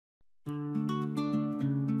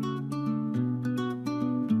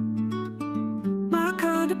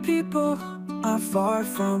kind of people are far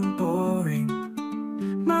from boring.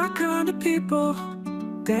 My kind of people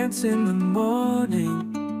dance in the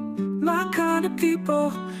morning. My kind of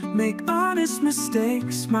people make honest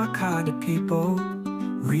mistakes. My kind of people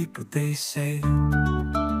reap what they say.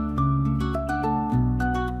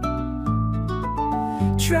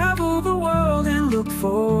 Travel the world and look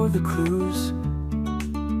for the clues,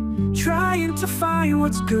 trying to find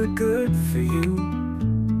what's good for you.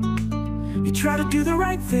 You try to do the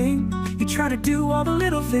right thing, you try to do all the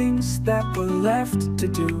little things that were left to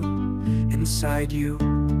do inside you.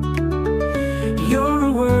 You're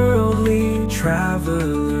a worldly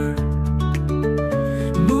traveler,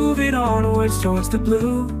 moving onwards towards the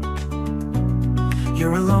blue.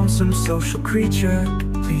 You're a lonesome social creature,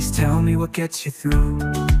 please tell me what gets you through.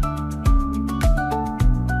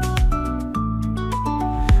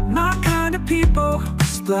 My kind of people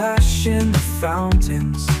splash in the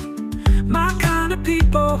fountains. My kind of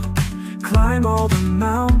people climb all the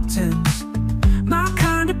mountains. My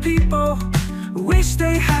kind of people wish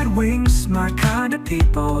they had wings. My kind of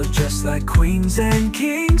people are just like queens and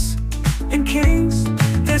kings.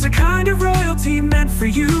 There's a kind of royalty meant for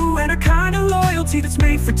you, and a kind of loyalty that's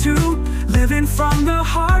made for two, living from the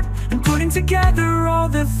heart and putting together all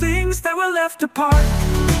the things that were left apart.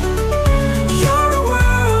 You're a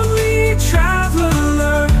worldly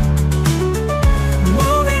traveler,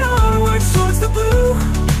 moving onwards towards the blue.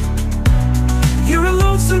 You're a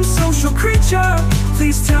lonesome social creature,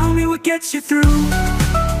 please tell me what gets you through.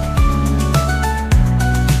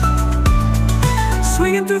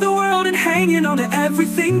 Swinging through the world and hanging on to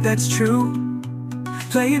everything that's true,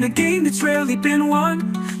 playing a game that's rarely been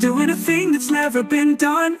won, doing a thing that's never been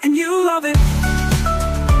done, and you love it.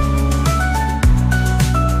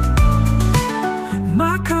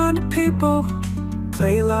 My kind of people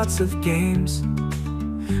play lots of games.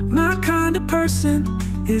 My kind of person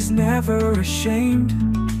is never ashamed.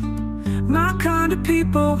 My kind of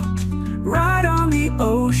people ride on the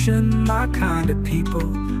ocean. My kind of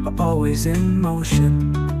people are always in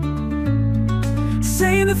motion,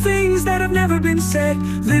 saying the things that have never been said,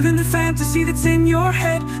 living the fantasy that's in your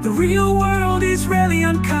head. The real world is rarely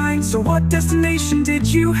unkind, so what destination did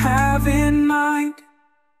you have in mind?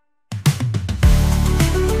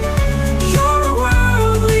 You're a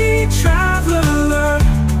worldly traveler,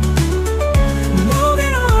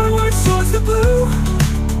 moving onwards towards the blue.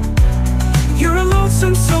 You're a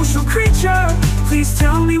lonesome social creature, please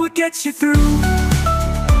tell me what gets you through.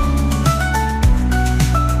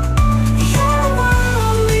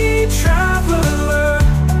 Traveler,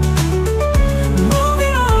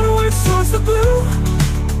 moving onwards towards the blue.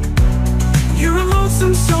 You're a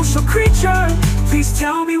lonesome social creature, please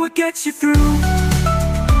tell me what gets you through.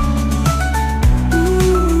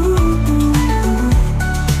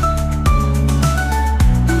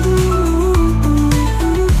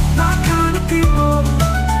 My kind of people,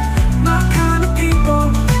 my kind of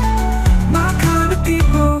people, my kind of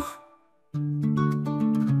people.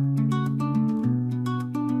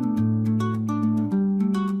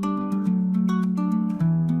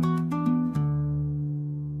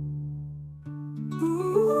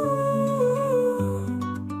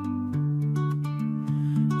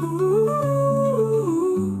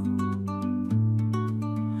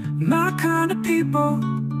 My kind of people,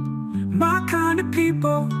 my kind of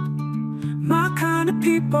people, my kind of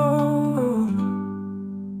people.